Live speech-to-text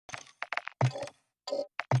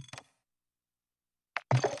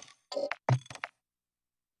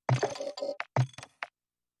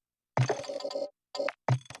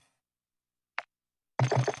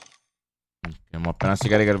Appena si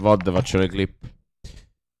carica il VOD faccio le clip.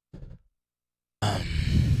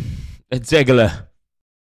 E zGhoullll.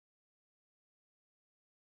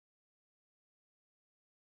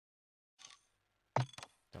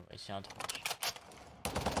 On va essayer un tranche.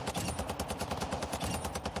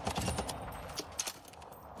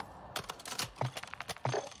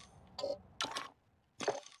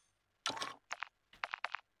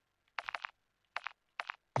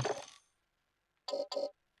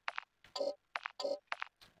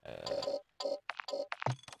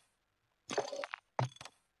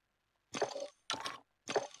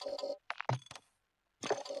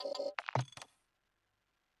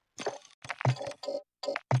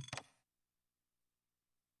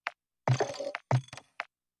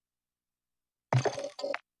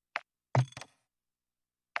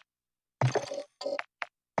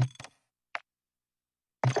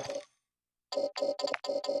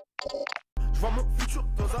 Je vois mon futur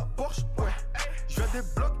dans un Porsche, ouais. Je viens des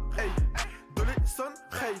blocs, hey. De l'Essonne,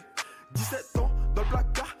 hey. 17 ans, dans le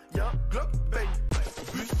placard, y'a un Glock, bang.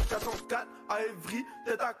 Bus 404 à Evry,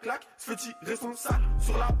 tête à claque. Se fait tirer son sac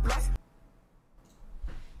sur la place.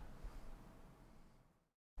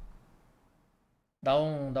 Dá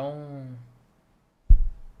um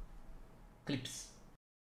clips.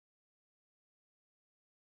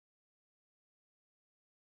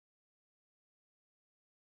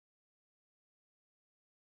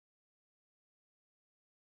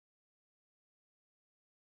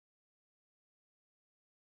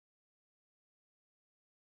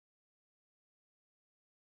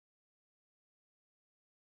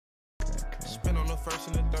 Spin on the first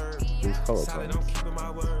and the third. Solid, I'm keeping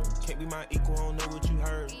my word. Can't be my equal, I don't know what you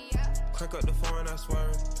heard. Crank up the foreign, I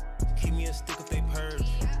swear. Keep me a stick if they purge.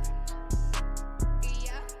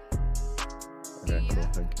 Okay, cool,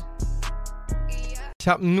 thank you. Ich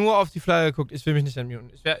habe nur auf die Flagge geguckt. Ich will mich nicht unmuten.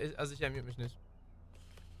 Ich unmute mich nicht.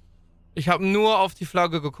 Ich habe nur auf die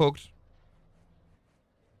Flagge geguckt.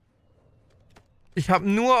 Ich habe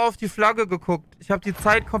nur auf die Flagge geguckt. Ich habe die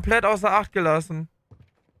Zeit komplett außer Acht gelassen.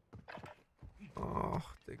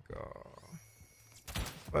 Ach, Digga.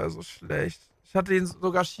 Das war ja so schlecht. Ich hatte ihn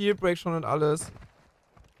sogar Shieldbreak schon und alles.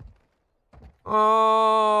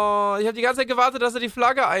 Oh, ich habe die ganze Zeit gewartet, dass er die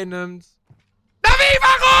Flagge einnimmt. Na wie,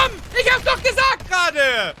 warum? Ich hab's doch gesagt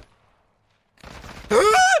gerade!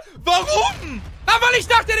 Warum? Na, weil ich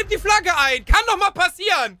dachte, er nimmt die Flagge ein. Kann doch mal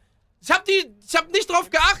passieren. Ich hab nicht drauf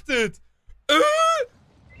geachtet.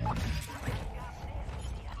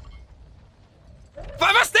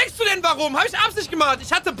 Was denkst du denn, warum? Hab ich Absicht gemacht.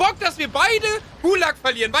 Ich hatte Bock, dass wir beide Gulag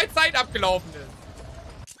verlieren, weil Zeit abgelaufen ist.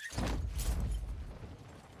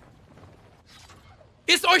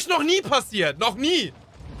 Ist euch noch nie passiert. Noch nie.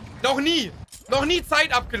 Noch nie. Noch nie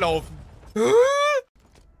Zeit abgelaufen.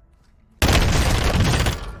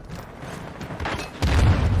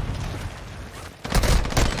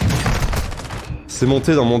 C'est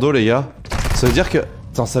monté dans mon dos, les gars. Ça veut dire que...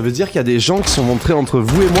 Attends, ça veut dire qu'il y a des gens qui sont montrés entre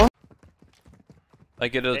vous et moi?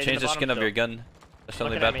 Like it'll change the skin of your gun. That's the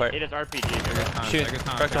only bad part. It is RPG. Shoot.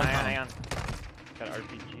 Hang on. Got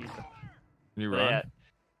RPG. Can you run?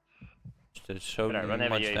 Just to show Run that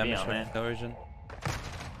much UAV damage on, for man. no reason.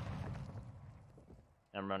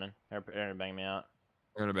 I'm running. They're gonna bang me out.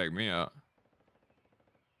 They're gonna bag me out.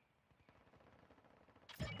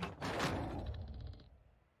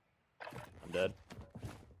 I'm dead.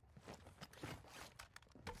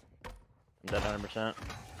 I'm dead 100%.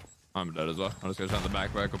 I'm dead as well. I'm just gonna shot the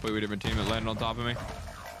back by a completely different team that landed on top of me.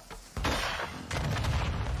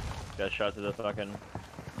 Got shot to the fucking...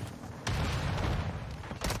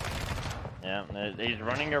 Yeah, he's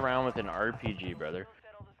running around with an RPG, brother.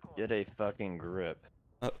 Get a fucking grip.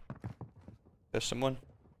 Oh. There's someone.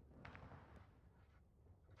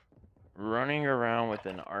 Running around with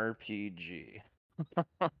an RPG.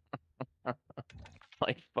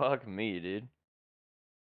 Like, fuck me, dude.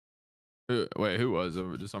 Wait, who was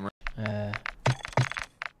it? Just somewhere.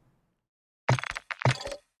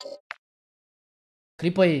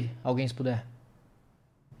 Clipa aí, alguém se puder.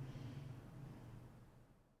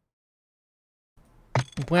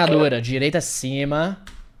 Empunhadura, direita acima.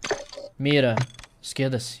 Mira,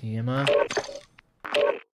 esquerda acima.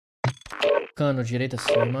 Cano, direita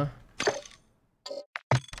acima.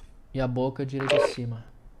 E a boca, direita acima.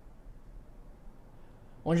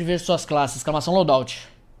 Onde vejo suas classes? Exclamação loadout.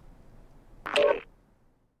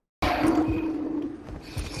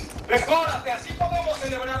 ¡Mejórate! ¡Así podemos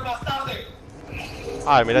celebrar más tarde!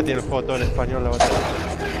 Ah, mira, tiene foto en español la otra.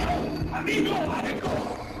 ¡Amigo!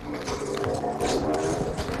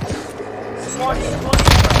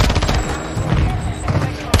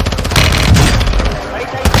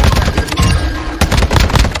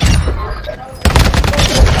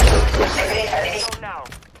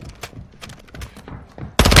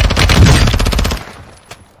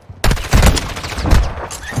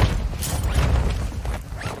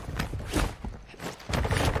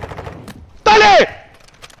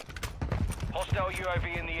 I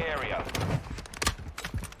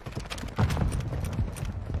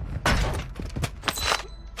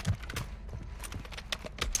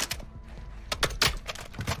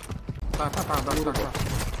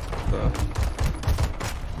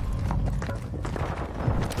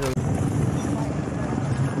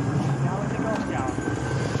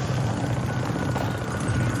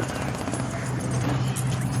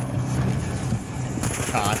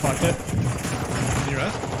fucked it. You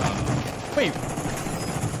rest? Wait.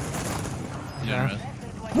 Yeah. Rest.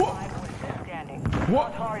 What?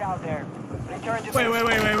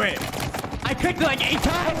 Wait. I clicked it like 8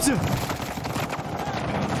 times!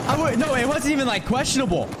 No, it wasn't even like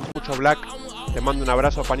questionable. Mucho Black. Te mando un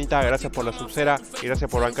abrazo, panita. Gracias por la subcera y gracias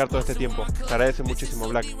por bancar todo este tiempo. Te agradece muchísimo,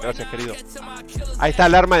 Black. Gracias, querido. Ahí está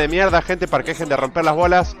el arma de mierda, gente, para que dejen de romper las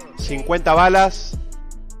bolas. 50 balas.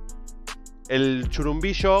 El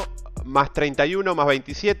churumbillo más 31 más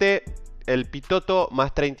 27. El pitoto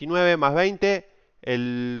más 39 más 20.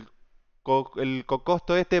 El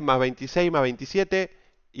cocosto este más 26 más 27.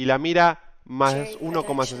 Y la mira más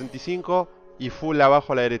 1,65. Y full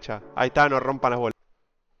abajo a la derecha. Ahí está, no rompan las bolas.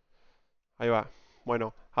 Ahí va.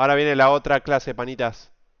 Bueno, ahora viene la otra clase,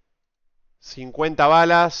 panitas. 50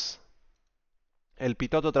 balas. El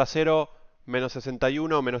pitoto trasero, menos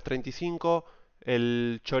 61, menos 35.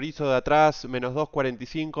 El chorizo de atrás, menos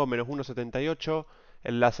 2,45, menos 1,78.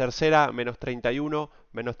 La cercera, menos 31,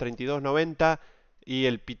 menos 32,90. Y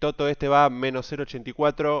el pitoto este va menos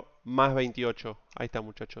 0,84, más 28. Ahí está,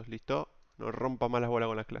 muchachos. ¿Listo? No rompa más las bolas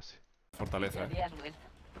con la clase. Fortaleza.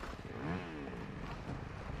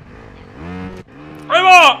 ¡Ahí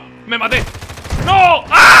va! ¡Me maté! ¡No!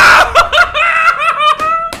 ¡Ah!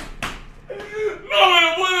 ¡No me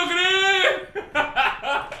lo puedo creer!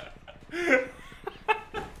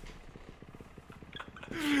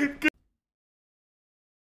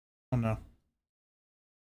 Oh no.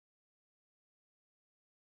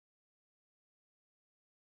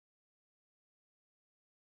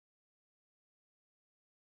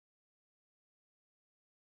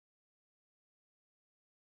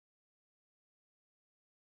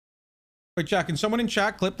 Wait, chat, can someone in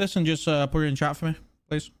chat clip this and just put it in chat for me,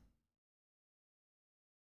 please?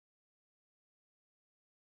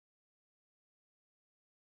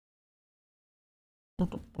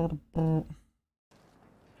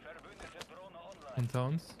 Unter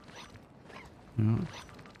uns. Ja.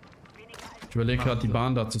 Ich überlege gerade, die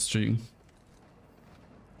Bahn da zu streaken.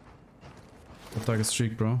 Ich hab da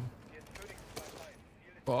gestreakt, Bro.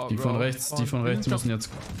 Boah, Die von rechts müssen jetzt...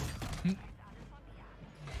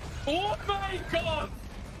 Oh mein Gott!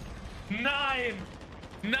 Nein!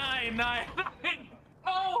 Nein, nein, nein!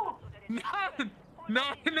 Oh! Nein!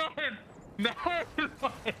 Nein, nein! Nein,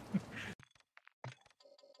 nein!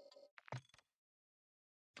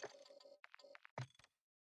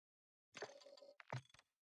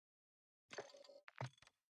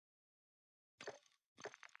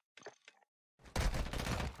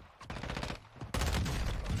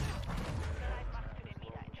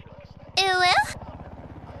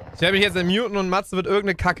 Ich werde mich jetzt muten und Matze wird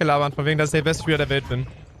irgendeine Kacke labern, von wegen, dass ich der beste Spieler der Welt bin.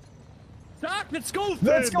 Sag, let's go, Phil!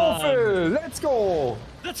 Let's go, Phil! Let's go!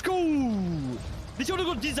 Let's go! Nicht ohne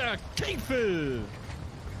Grund, dieser Kingphil!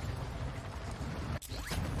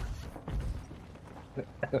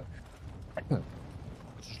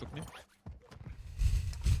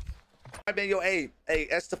 Alright, man, yo, hey,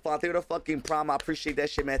 Estefan, thank you for the fucking prom. I appreciate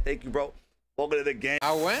that shit, man. Thank you, bro. Welcome to the game.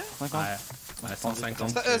 Ah ouais? Ouais. 150.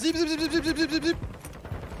 Zip.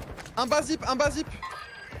 Un bas zip.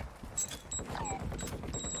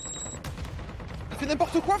 Il fait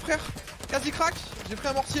n'importe quoi, frère. Quasi crack. J'ai pris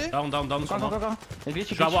un mortier. Down sur moi. Je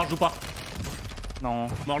vais avoir, je joue pas. Non.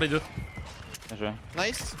 Mort les deux.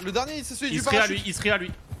 Nice. Le dernier, c'est celui du parachute. Il serait à lui.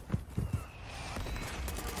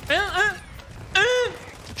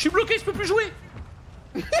 Je suis bloqué, je peux plus jouer.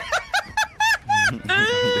 Non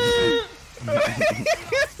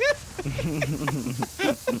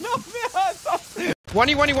mais attends.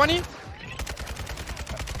 Wani.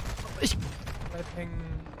 Ich bleib hängen.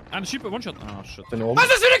 Ein Schiebe, One-Shot. Ah, shit. Was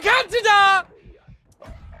ist für eine Kante da?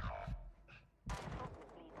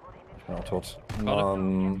 Ich bin auch tot.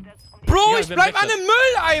 Mann. Bro, ich bleib an einem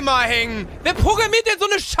Mülleimer hängen. Wer programmiert denn so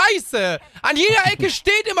eine Scheiße? An jeder Ecke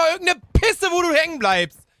steht immer irgendeine Pisse, wo du hängen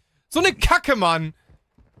bleibst. So eine Kacke, Mann.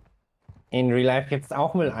 In Real Life gibt's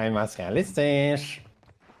auch Mülleimer, ist realistisch.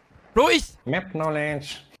 Bro, ich... Map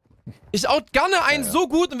Knowledge. Ich outgunne einen so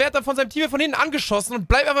gut und werde dann von seinem Team von hinten angeschossen und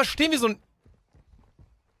bleib einfach stehen wie so ein...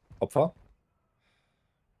 Opfer?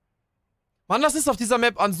 Mann, das ist auf dieser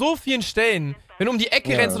Map an so vielen Stellen. Wenn du um die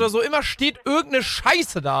Ecke rennst oder so, immer steht irgendeine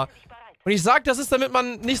Scheiße da. Und ich sag, das ist, damit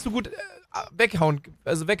man nicht so gut weghauen,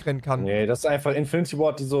 also wegrennen kann. Nee, das ist einfach Infinity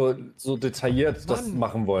Ward, die so detailliert das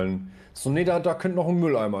machen wollen. So, nee, da könnte noch ein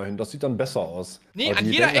Mülleimer hin, das sieht dann besser aus. Nee, an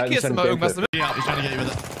jeder Ecke ist immer irgendwas. Yeah, he's trying to get you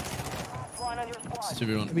with it. It's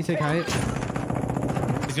 2v1. Let me take height.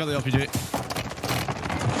 He's got the RPG.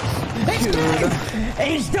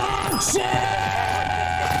 He's dog shit!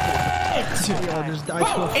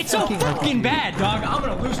 Bro, it's so fucking bad, dog. I'm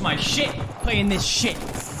gonna lose my shit playing this shit.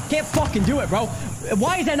 Can't fucking do it, bro.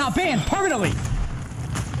 Why is that not banned permanently?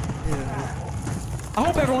 I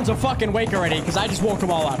hope everyone's a fucking wake already, because I just woke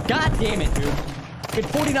them all up. God damn it, dude. Get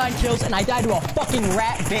 49 kills and I died to a fucking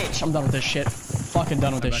rat bitch. I'm done with this shit. Fucking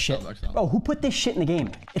done with this shit. Bro, who put this shit in the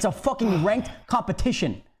game? It's a fucking ranked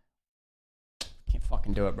competition. Can't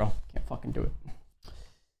fucking do it, bro. Can't fucking do it.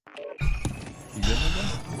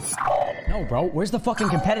 No, bro. Where's the fucking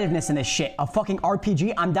competitiveness in this shit? A fucking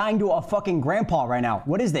RPG? I'm dying to a fucking grandpa right now.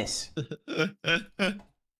 What is this?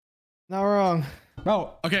 Not wrong.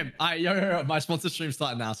 Bro, okay, yo, my sponsored stream's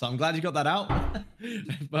starting now, so I'm glad you got that out.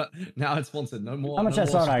 But now it's sponsored, no more. How much no I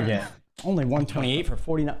more thought I stream. get? Only 128 for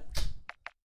 49.